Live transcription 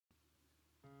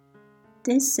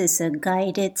This is a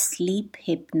guided sleep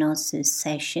hypnosis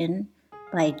session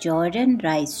by Jordan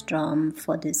Rystrom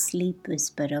for the Sleep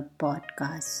Whisperer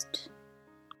podcast.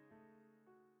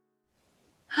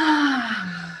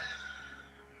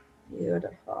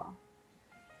 Beautiful.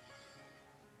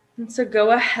 And so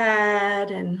go ahead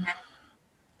and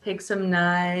take some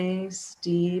nice,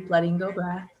 deep letting go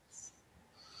breaths.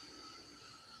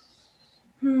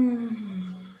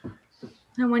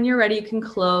 And when you're ready, you can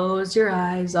close your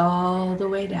eyes all the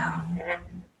way down.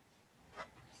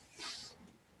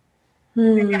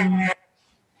 And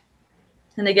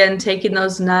again, taking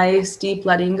those nice, deep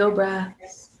letting go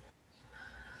breaths.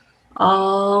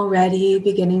 Already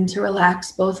beginning to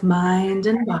relax both mind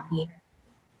and body.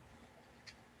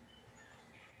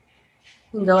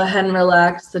 And go ahead and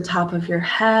relax the top of your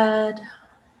head.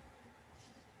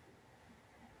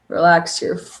 Relax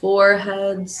your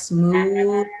forehead,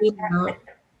 smoothing out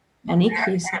any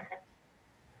creasing.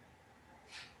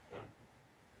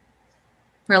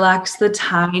 Relax the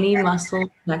tiny muscle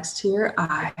next to your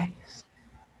eyes.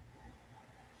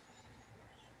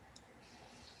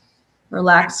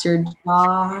 Relax your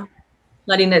jaw,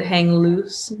 letting it hang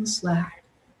loose and slack.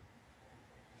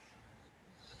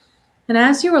 And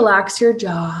as you relax your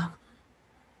jaw,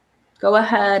 go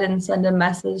ahead and send a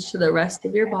message to the rest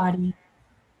of your body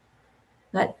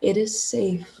that it is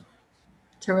safe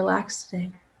to relax today.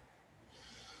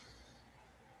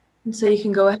 And so you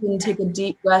can go ahead and take a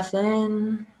deep breath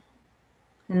in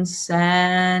and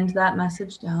send that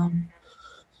message down.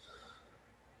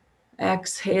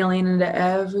 Exhaling into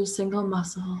every single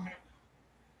muscle,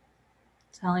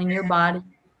 telling your body,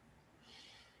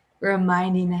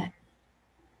 reminding it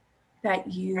that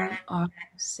you are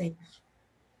safe.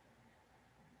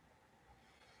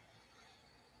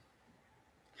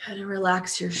 Kind of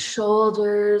relax your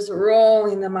shoulders,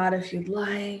 rolling them out if you'd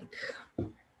like.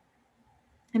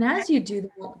 And as you do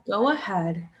that, go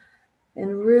ahead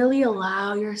and really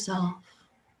allow yourself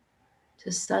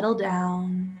to settle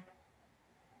down,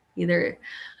 either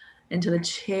into the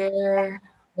chair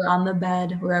or on the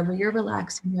bed, wherever you're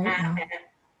relaxing right now.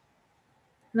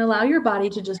 And allow your body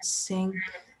to just sink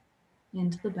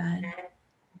into the bed,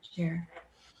 chair.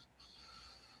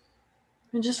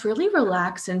 And just really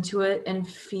relax into it and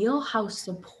feel how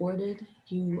supported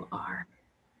you are.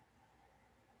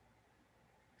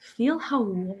 Feel how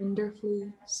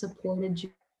wonderfully supported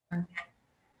you are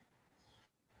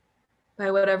by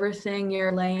whatever thing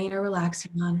you're laying or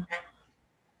relaxing on.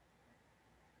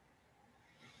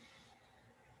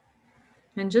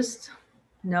 And just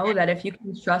know that if you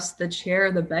can trust the chair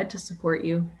or the bed to support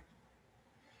you,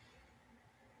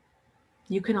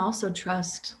 you can also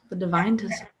trust the divine to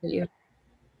support you.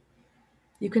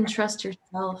 You can trust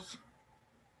yourself.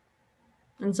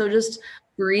 And so just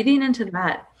breathing into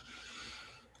that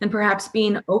and perhaps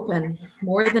being open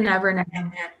more than ever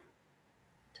now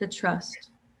to trust.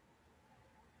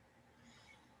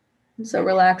 And so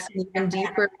relaxing even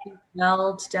deeper,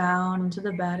 melt down into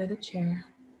the bed or the chair.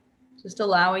 Just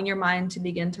allowing your mind to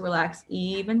begin to relax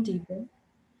even deeper.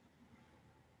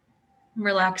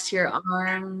 Relax your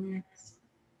arms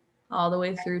all the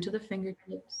way through to the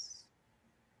fingertips.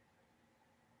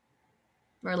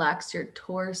 Relax your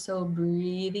torso,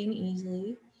 breathing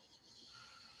easily.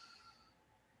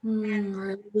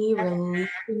 Really releasing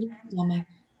your stomach.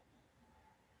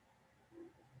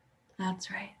 That's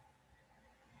right.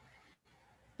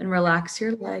 And relax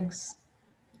your legs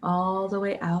all the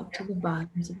way out to the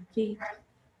bottoms of the feet.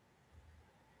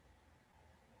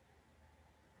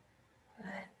 Good.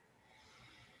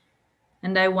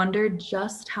 And I wonder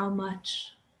just how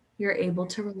much you're able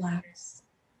to relax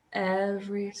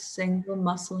every single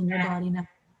muscle in your body now.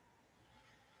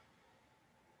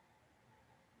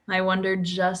 I wonder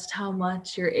just how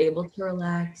much you're able to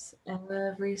relax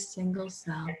every single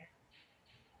cell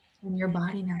in your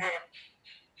body now.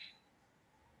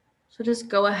 So just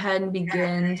go ahead and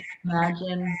begin to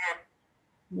imagine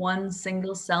one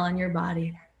single cell in your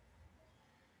body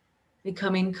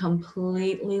becoming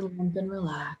completely limp and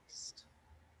relaxed.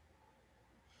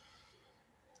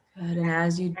 Good, and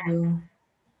as you do,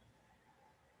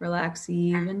 relax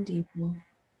even deeper.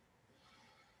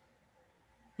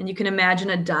 And you can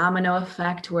imagine a domino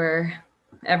effect where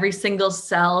every single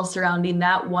cell surrounding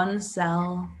that one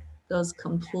cell goes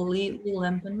completely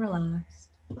limp and relaxed.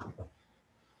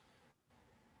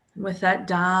 And with that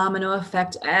domino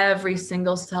effect, every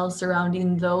single cell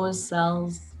surrounding those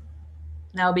cells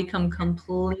now become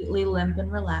completely limp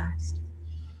and relaxed.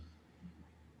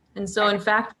 And so, in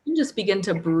fact, you can just begin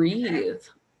to breathe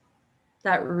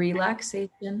that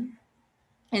relaxation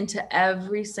into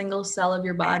every single cell of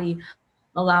your body,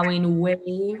 allowing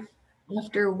wave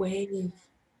after wave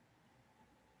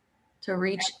to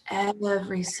reach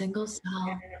every single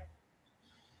cell,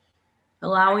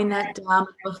 allowing that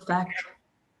domino effect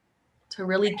to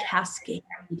really cascade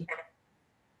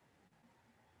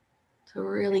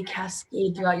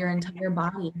throughout your entire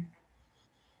body,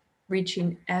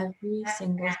 reaching every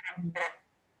single cell.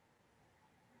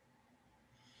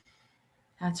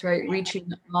 That's right,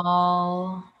 reaching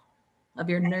all of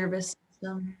your nervous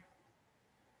system,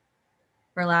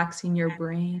 relaxing your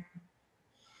brain.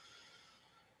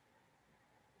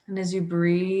 And as you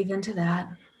breathe into that,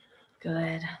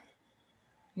 good.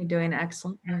 You're doing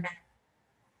excellent work.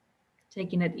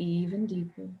 Taking it even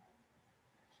deeper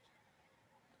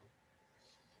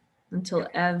until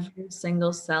every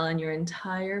single cell in your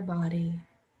entire body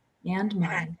and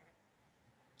mind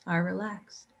are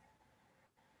relaxed.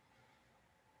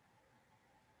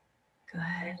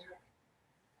 Good.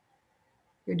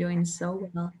 You're doing so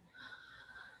well.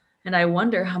 And I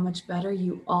wonder how much better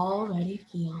you already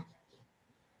feel.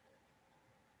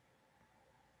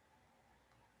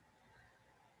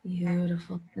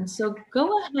 Beautiful. And so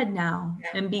go ahead now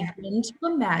and begin to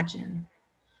imagine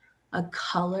a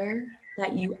color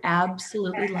that you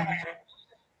absolutely love.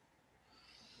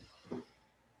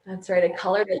 That's right, a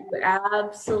color that you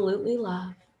absolutely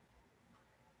love.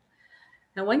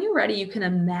 And when you're ready, you can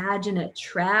imagine it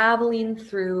traveling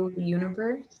through the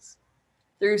universe,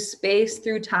 through space,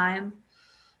 through time.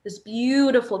 This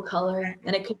beautiful color.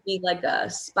 And it could be like a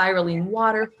spiraling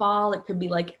waterfall. It could be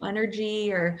like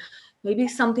energy or maybe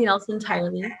something else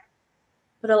entirely.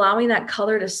 But allowing that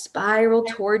color to spiral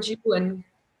towards you and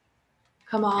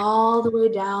come all the way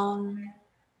down,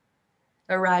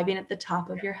 arriving at the top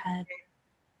of your head.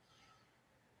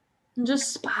 And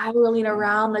just spiraling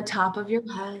around the top of your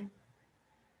head.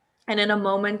 And in a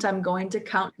moment, I'm going to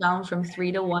count down from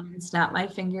 3 to 1 and snap my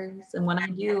fingers. And when I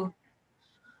do,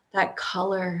 that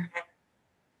color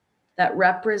that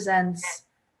represents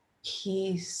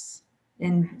peace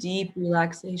and deep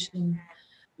relaxation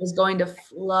is going to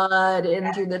flood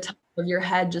in through the top of your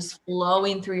head, just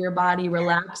flowing through your body,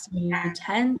 relaxing you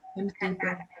 10 times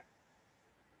deeper,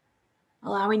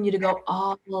 allowing you to go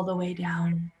all the way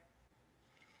down.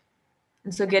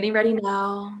 And so getting ready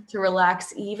now to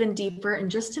relax even deeper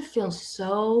and just to feel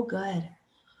so good.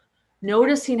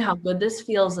 Noticing how good this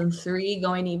feels in 3,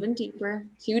 going even deeper,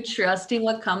 2, trusting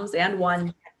what comes, and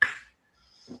 1.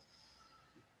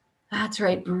 That's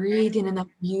right, breathing in that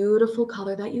beautiful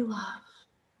color that you love.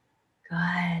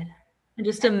 Good. And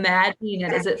just imagining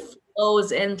it as it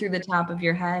flows in through the top of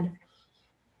your head,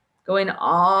 going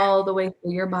all the way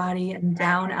through your body and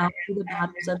down out through the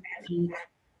bottoms of your feet.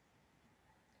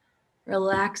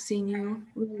 Relaxing you,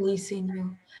 releasing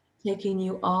you, taking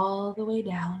you all the way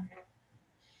down.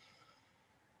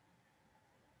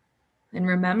 And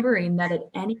remembering that at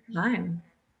any time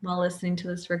while listening to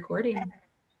this recording,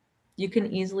 you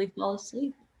can easily fall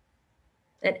asleep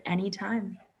at any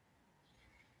time.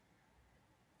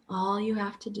 All you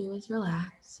have to do is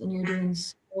relax, and you're doing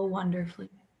so wonderfully.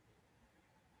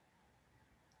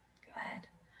 Good.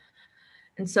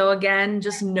 And so again,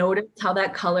 just notice how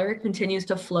that color continues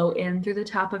to flow in through the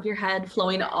top of your head,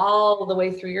 flowing all the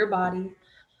way through your body,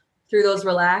 through those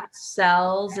relaxed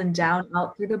cells and down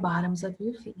out through the bottoms of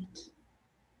your feet,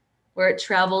 where it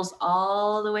travels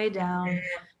all the way down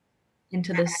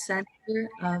into the center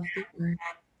of the earth.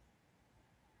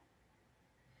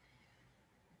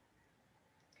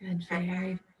 Good,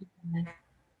 very good.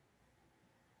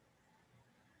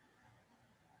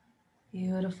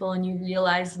 Beautiful. And you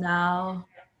realize now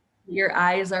your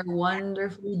eyes are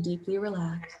wonderfully deeply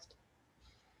relaxed.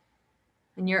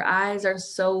 And your eyes are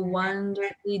so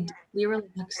wonderfully deeply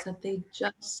relaxed that they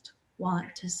just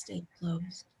want to stay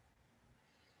closed.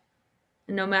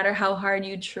 And no matter how hard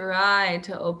you try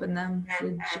to open them,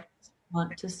 they just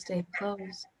want to stay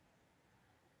closed.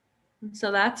 And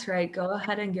so that's right. Go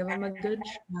ahead and give them a good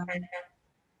try.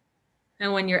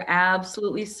 And when you're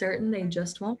absolutely certain they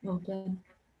just won't open,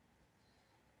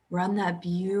 run that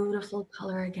beautiful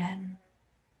color again.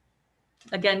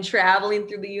 Again, traveling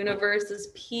through the universe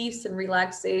is peace and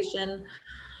relaxation,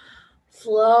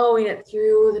 flowing it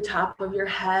through the top of your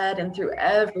head and through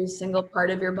every single part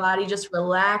of your body, just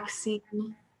relaxing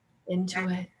into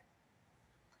it.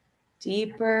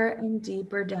 Deeper and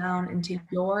deeper down into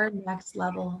your next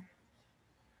level.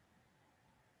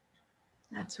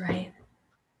 That's right.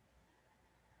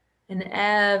 And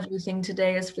everything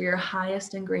today is for your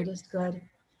highest and greatest good.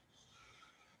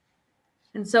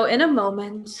 And so in a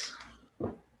moment,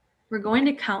 we're going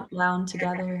to count down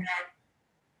together.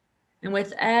 And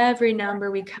with every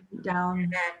number we count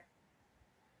down,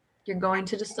 you're going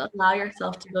to just allow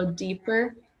yourself to go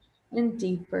deeper and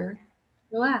deeper,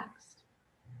 relaxed.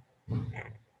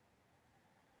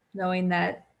 knowing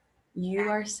that you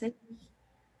are safe.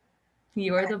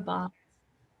 You are the boss.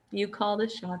 You call the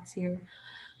shots here.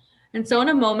 And so in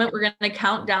a moment, we're going to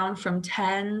count down from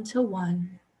 10 to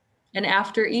 1. And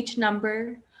after each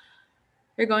number,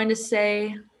 you're going to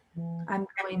say, I'm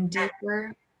going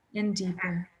deeper and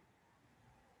deeper.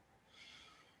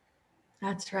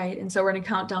 That's right. And so we're going to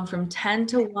count down from 10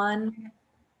 to 1.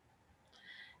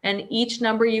 And each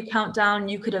number you count down,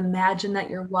 you could imagine that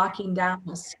you're walking down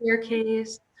a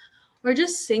staircase or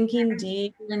just sinking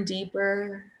deeper and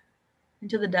deeper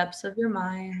into the depths of your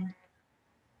mind,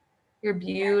 your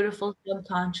beautiful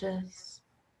subconscious,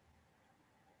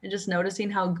 and just noticing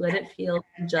how good it feels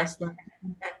to just let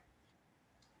go.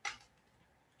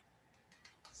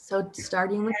 So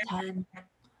starting with 10,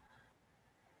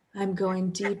 I'm going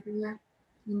deeper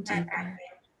and deeper.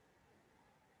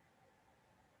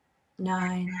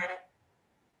 9,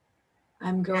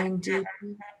 I'm going deeper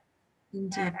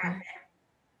and deeper.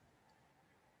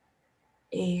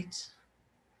 8,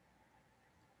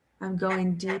 I'm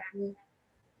going deeper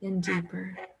and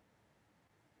deeper.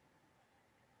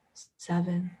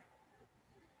 7,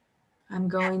 I'm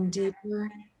going deeper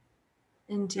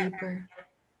and deeper.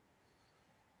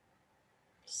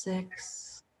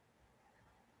 6,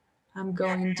 I'm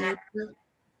going deeper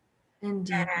and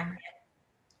deeper.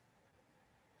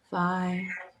 5,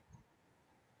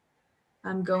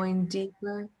 I'm going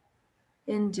deeper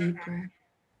and deeper.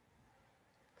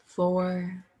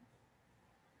 4,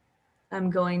 I'm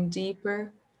going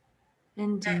deeper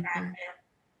and deeper.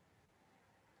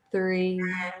 3,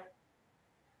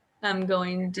 I'm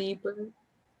going deeper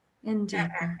and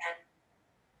deeper.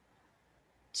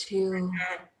 2,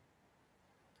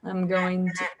 I'm going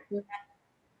deeper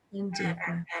and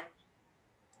deeper.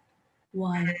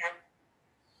 1,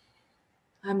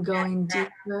 I'm going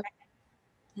deeper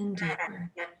and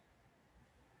deeper.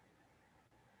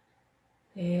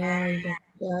 Very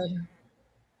good.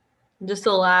 Just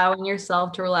allowing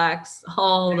yourself to relax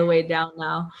all the way down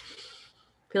now.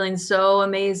 Feeling so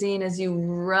amazing as you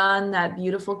run that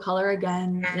beautiful color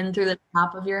again in through the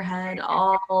top of your head,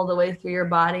 all the way through your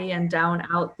body and down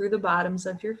out through the bottoms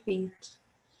of your feet.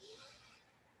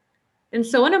 And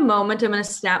so in a moment, I'm going to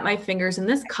snap my fingers and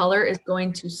this color is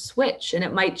going to switch, and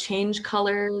it might change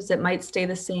colors. It might stay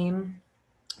the same.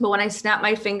 But when I snap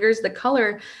my fingers, the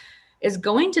color is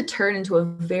going to turn into a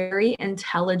very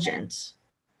intelligent,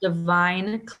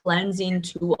 divine cleansing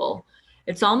tool.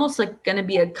 It's almost like going to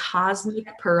be a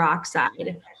cosmic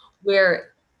peroxide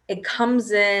where it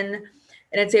comes in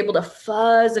and it's able to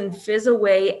fuzz and fizz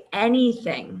away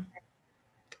anything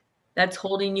that's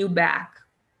holding you back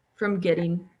from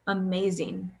getting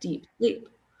amazing deep sleep.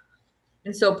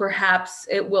 And so perhaps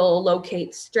it will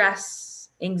locate stress,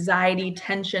 anxiety,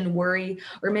 tension, worry,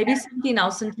 or maybe something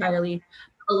else entirely,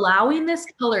 allowing this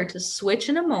color to switch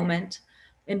in a moment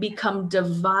and become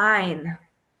divine,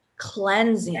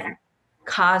 cleansing,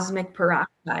 cosmic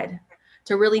peroxide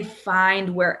to really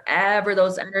find wherever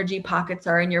those energy pockets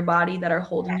are in your body that are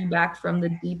holding you back from the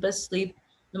deepest sleep,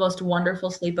 the most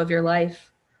wonderful sleep of your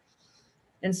life.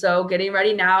 And so getting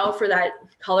ready now for that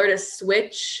color to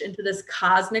switch into this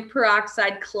cosmic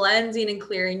peroxide, cleansing and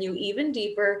clearing you even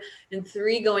deeper. And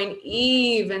 3, going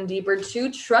even deeper.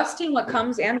 2, trusting what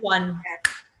comes. And 1.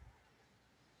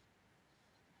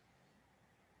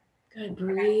 Good,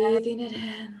 breathing it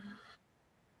in.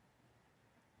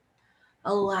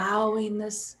 Allowing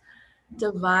this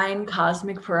divine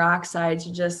cosmic peroxide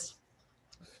to just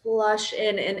flush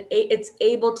in, and it's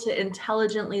able to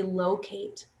intelligently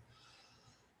locate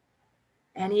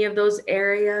any of those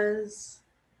areas,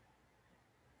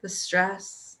 the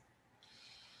stress.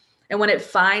 And when it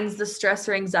finds the stress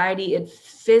or anxiety, it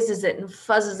fizzes it and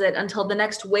fuzzes it until the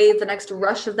next wave, the next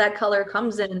rush of that color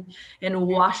comes in and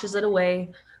washes it away,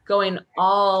 going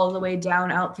all the way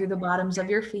down out through the bottoms of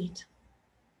your feet.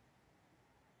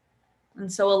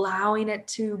 And so allowing it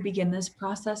to begin this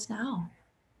process now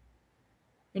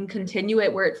and continue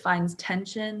it where it finds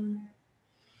tension,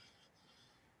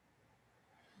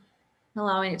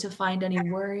 allowing it to find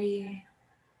any worry,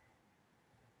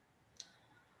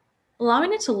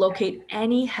 allowing it to locate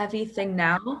any heavy thing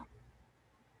now.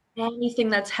 Anything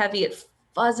that's heavy, it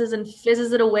fuzzes and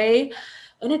fizzes it away,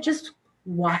 and it just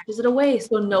washes it away.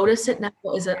 So notice it now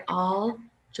as it all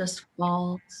just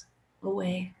falls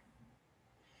away.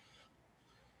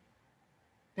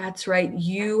 That's right.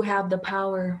 You have the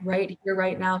power right here,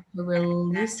 right now, to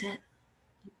release it,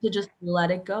 to just let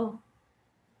it go.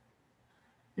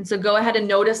 And so go ahead and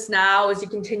notice now as you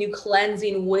continue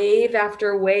cleansing wave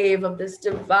after wave of this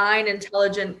divine,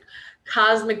 intelligent,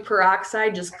 cosmic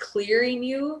peroxide, just clearing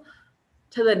you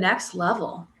to the next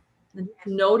level. And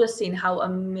noticing how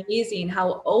amazing,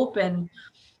 how open,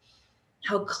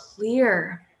 how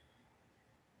clear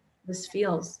this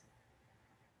feels.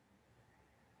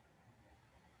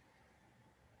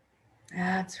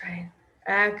 That's right.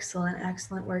 Excellent,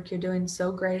 excellent work. You're doing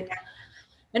so great.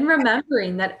 And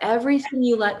remembering that everything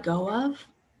you let go of,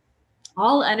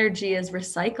 all energy is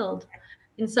recycled.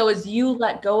 And so as you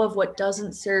let go of what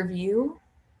doesn't serve you,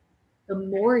 the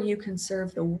more you can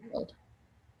serve the world.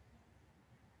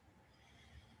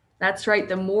 That's right.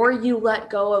 The more you let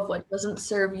go of what doesn't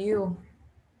serve you,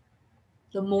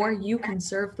 the more you can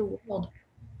serve the world.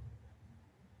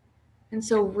 And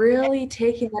so really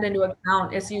taking that into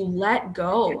account as you let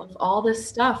go of all this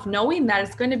stuff, knowing that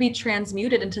it's going to be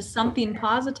transmuted into something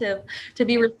positive, to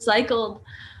be recycled.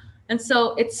 And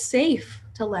so it's safe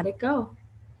to let it go.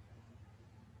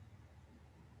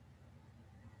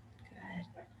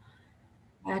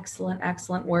 Good. Excellent,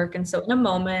 excellent work. And so in a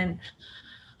moment,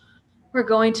 we're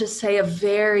going to say a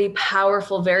very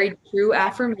powerful, very true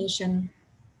affirmation,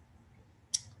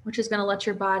 which is going to let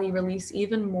your body release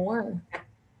even more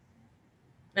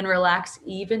and relax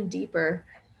even deeper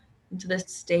into this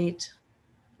state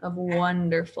of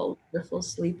wonderful, wonderful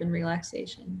sleep and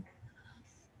relaxation.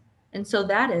 And so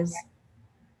that is,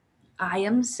 I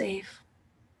am safe.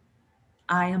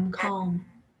 I am calm.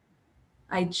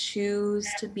 I choose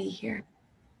to be here.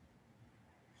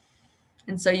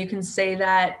 And so you can say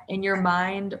that in your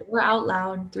mind or out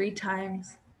loud 3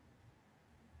 times.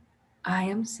 I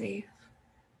am safe.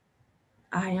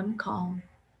 I am calm.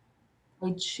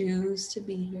 I choose to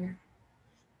be here.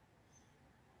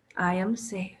 I am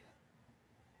safe.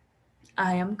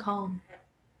 I am calm.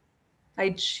 I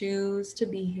choose to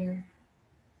be here.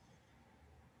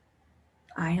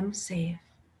 I am safe.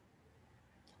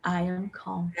 I am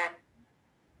calm.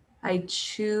 I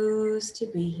choose to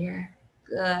be here.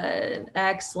 Good.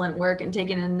 Excellent work. And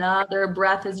taking another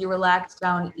breath as you relax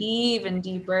down even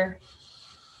deeper.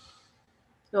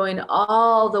 Going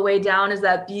all the way down as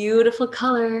that beautiful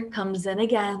color comes in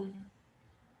again.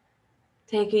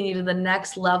 Taking you to the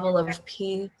next level of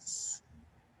peace,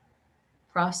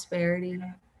 prosperity,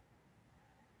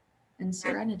 and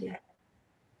serenity.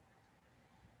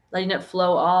 Letting it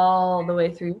flow all the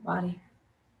way through your body.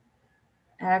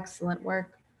 Excellent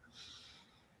work.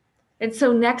 And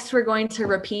so next we're going to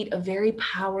repeat a very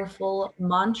powerful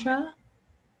mantra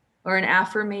or an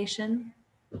affirmation.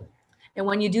 And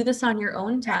when you do this on your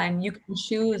own time, you can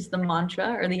choose the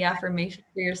mantra or the affirmation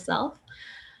for yourself.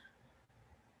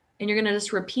 And you're going to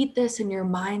just repeat this in your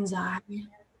mind's eye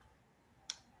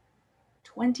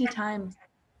 20 times.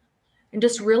 And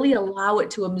just really allow it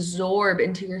to absorb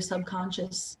into your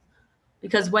subconscious.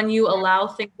 Because when you allow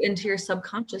things into your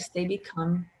subconscious, they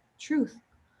become truth.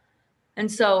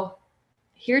 And so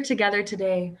here together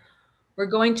today, we're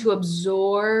going to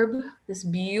absorb this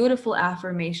beautiful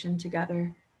affirmation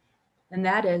together. And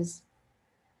that is,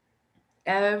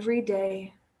 every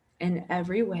day in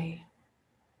every way,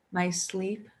 my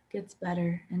sleep gets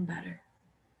better and better.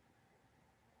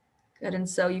 Good. And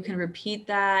so you can repeat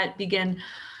that, begin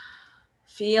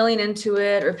feeling into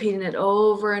it, repeating it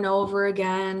over and over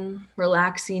again,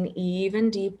 relaxing even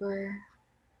deeper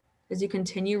as you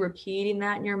continue repeating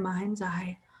that in your mind's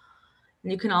eye.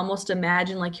 And you can almost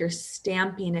imagine like you're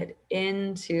stamping it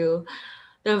into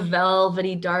the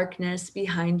velvety darkness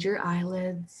behind your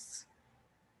eyelids.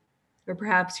 Or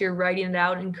perhaps you're writing it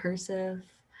out in cursive,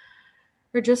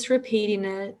 or just repeating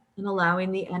it and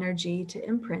allowing the energy to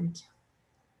imprint.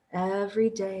 Every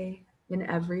day, in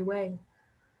every way,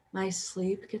 my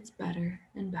sleep gets better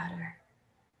and better.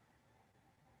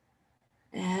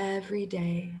 Every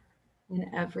day, in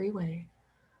every way,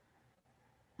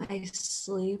 my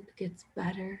sleep gets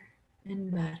better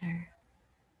and better.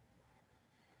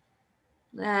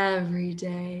 Every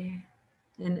day,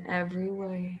 in every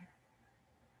way,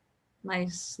 my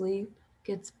sleep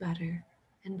gets better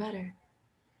and better.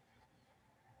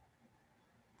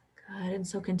 Good. And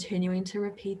so continuing to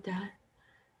repeat that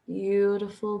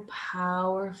beautiful,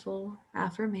 powerful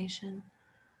affirmation,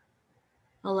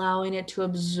 allowing it to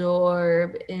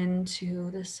absorb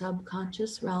into the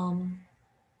subconscious realm,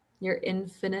 your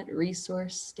infinite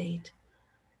resource state,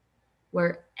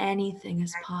 where anything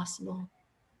is possible.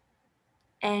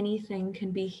 Anything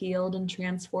can be healed and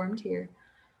transformed here.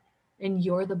 And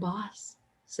you're the boss.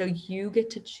 So you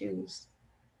get to choose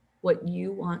what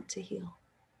you want to heal.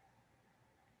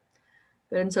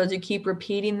 Good. And so as you keep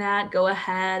repeating that, go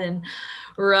ahead and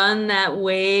run that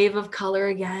wave of color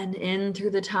again in through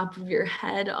the top of your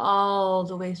head, all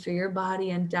the way through your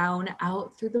body and down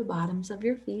out through the bottoms of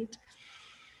your feet,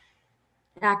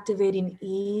 activating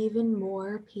even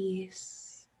more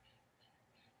peace,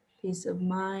 peace of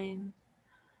mind,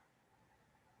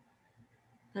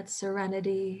 that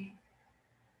serenity,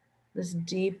 this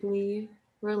deeply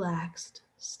relaxed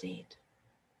state.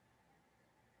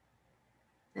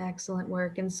 Excellent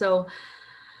work. And so,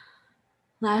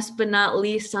 last but not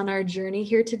least on our journey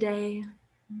here today,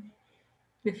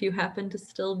 if you happen to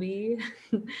still be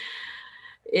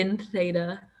in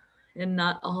theta and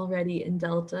not already in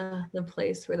delta, the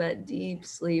place where that deep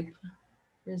sleep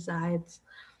resides,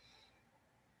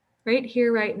 right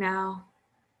here, right now,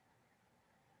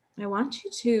 I want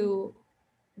you to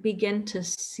begin to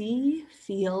see,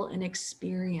 feel, and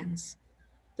experience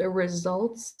the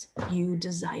results you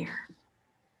desire.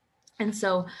 And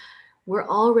so we're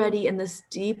already in this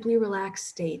deeply relaxed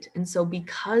state. And so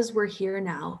because we're here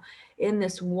now in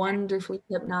this wonderfully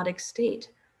hypnotic state,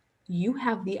 you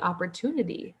have the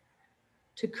opportunity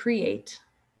to create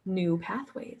new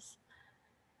pathways.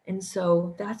 And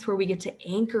so that's where we get to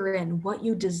anchor in what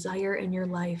you desire in your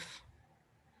life.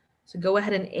 So go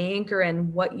ahead and anchor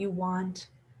in what you want,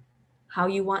 how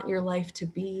you want your life to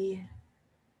be,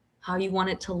 how you want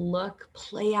it to look.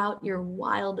 Play out your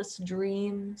wildest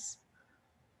dreams.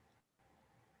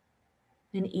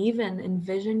 And even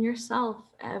envision yourself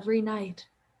every night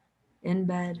in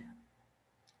bed,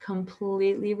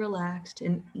 completely relaxed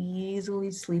and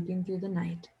easily sleeping through the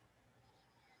night.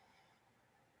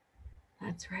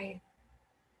 That's right.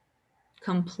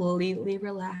 Completely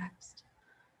relaxed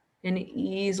and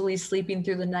easily sleeping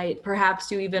through the night.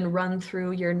 Perhaps you even run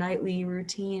through your nightly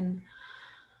routine,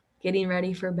 getting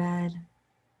ready for bed,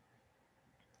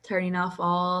 turning off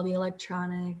all the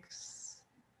electronics,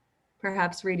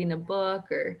 perhaps reading a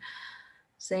book or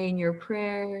saying your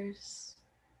prayers,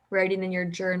 writing in your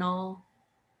journal,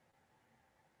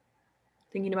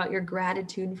 thinking about your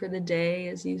gratitude for the day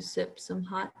as you sip some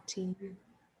hot tea,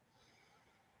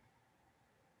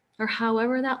 or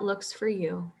however that looks for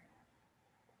you.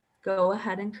 Go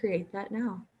ahead and create that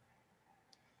now.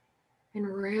 And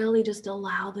really just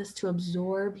allow this to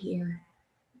absorb here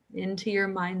into your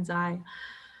mind's eye.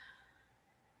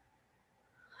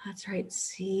 That's right.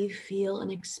 See, feel,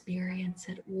 and experience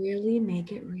it. Really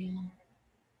make it real.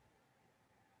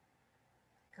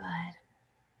 Good.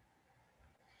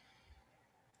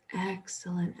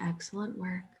 Excellent, excellent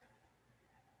work.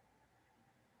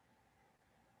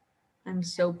 I'm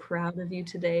so proud of you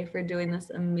today for doing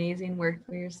this amazing work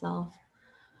for yourself.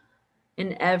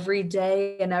 And every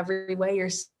day and every way your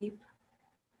sleep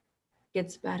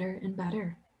gets better and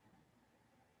better.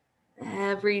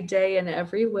 Every day and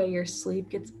every way your sleep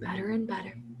gets better and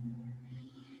better.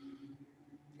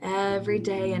 Every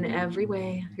day and every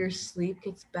way your sleep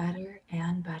gets better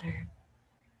and better.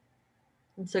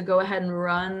 And so go ahead and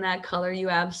run that color you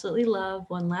absolutely love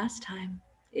one last time,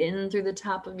 in through the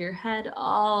top of your head,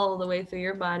 all the way through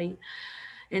your body,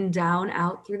 and down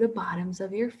out through the bottoms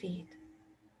of your feet.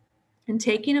 And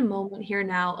taking a moment here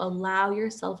now, allow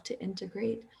yourself to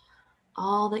integrate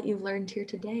all that you've learned here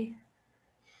today.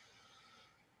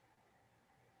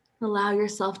 Allow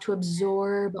yourself to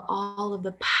absorb all of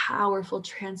the powerful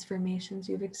transformations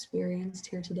you've experienced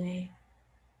here today.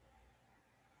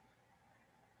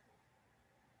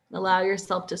 Allow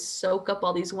yourself to soak up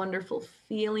all these wonderful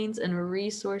feelings and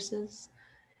resources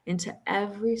into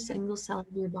every single cell of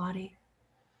your body.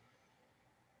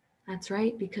 That's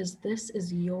right, because this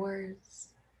is yours.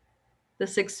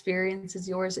 This experience is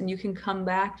yours, and you can come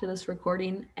back to this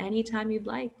recording anytime you'd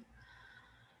like.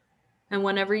 And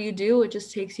whenever you do, it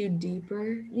just takes you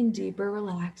deeper and deeper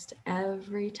relaxed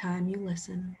every time you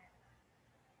listen.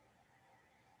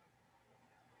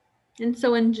 And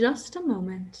so in just a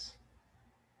moment,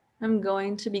 I'm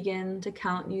going to begin to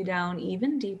count you down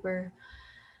even deeper.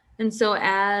 And so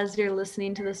as you're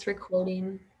listening to this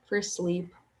recording for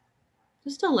sleep,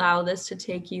 just allow this to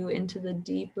take you into the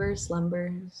deeper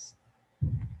slumbers.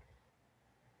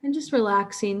 And just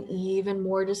relaxing even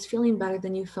more, just feeling better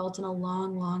than you felt in a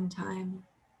long, long time.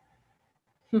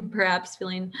 Perhaps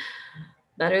feeling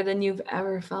better than you've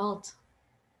ever felt.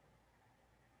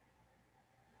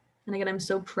 And again, I'm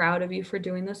so proud of you for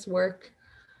doing this work,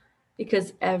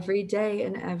 because every day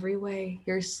and every way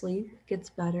your sleep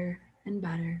gets better and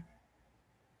better.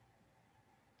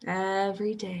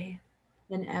 Every day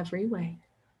and every way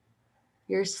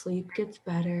your sleep gets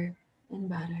better and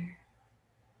better.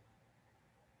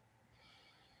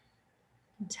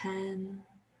 10,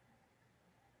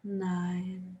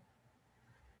 9,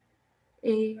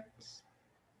 8,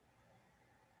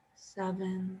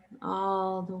 7,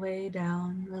 all the way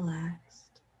down,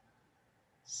 relaxed.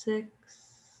 6,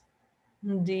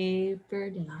 deeper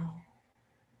down.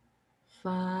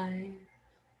 5,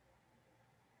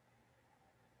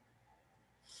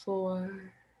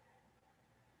 4,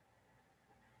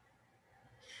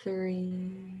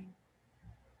 3,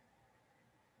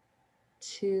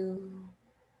 2,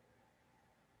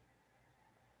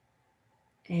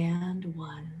 and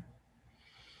 1.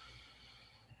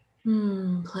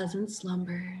 Pleasant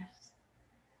slumbers.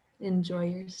 Enjoy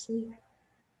your sleep.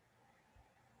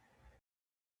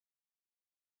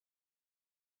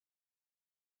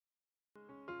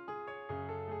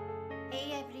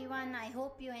 Hey everyone, I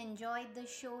hope you enjoyed the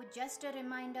show. Just a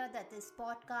reminder that this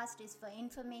podcast is for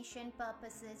information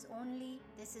purposes only.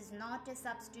 This is not a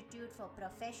substitute for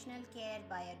professional care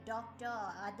by a doctor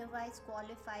or otherwise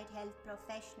qualified health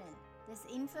professional. This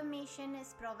information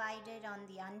is provided on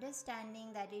the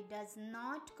understanding that it does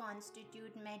not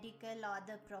constitute medical or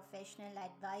other professional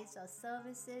advice or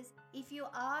services. If you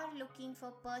are looking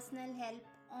for personal help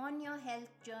on your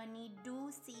health journey, do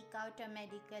seek out a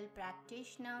medical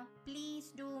practitioner.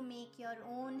 Please do make your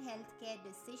own healthcare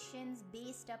decisions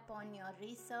based upon your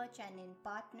research and in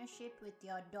partnership with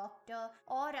your doctor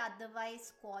or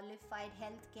otherwise qualified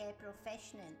healthcare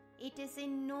professional. It is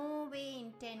in no way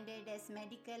intended as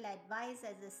medical advice,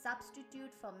 as a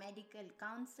substitute for medical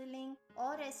counseling,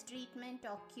 or as treatment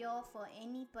or cure for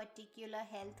any particular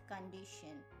health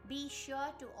condition. Be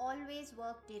sure to always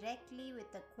work directly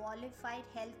with a qualified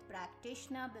health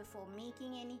practitioner before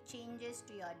making any changes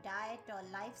to your diet or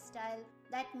lifestyle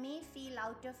that may feel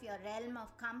out of your realm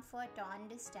of comfort or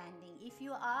understanding. If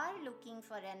you are looking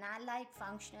for an allied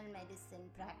functional medicine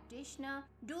practitioner,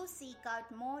 do seek out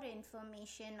more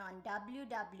information on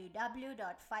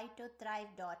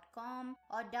www.phytothrive.com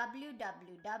or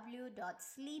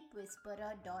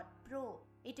www.sleepwhisperer.pro.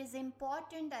 It is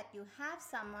important that you have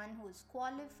someone who is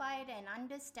qualified and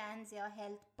understands your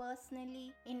health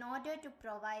personally in order to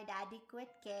provide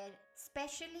adequate care,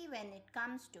 especially when it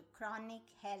comes to chronic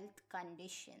health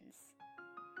conditions.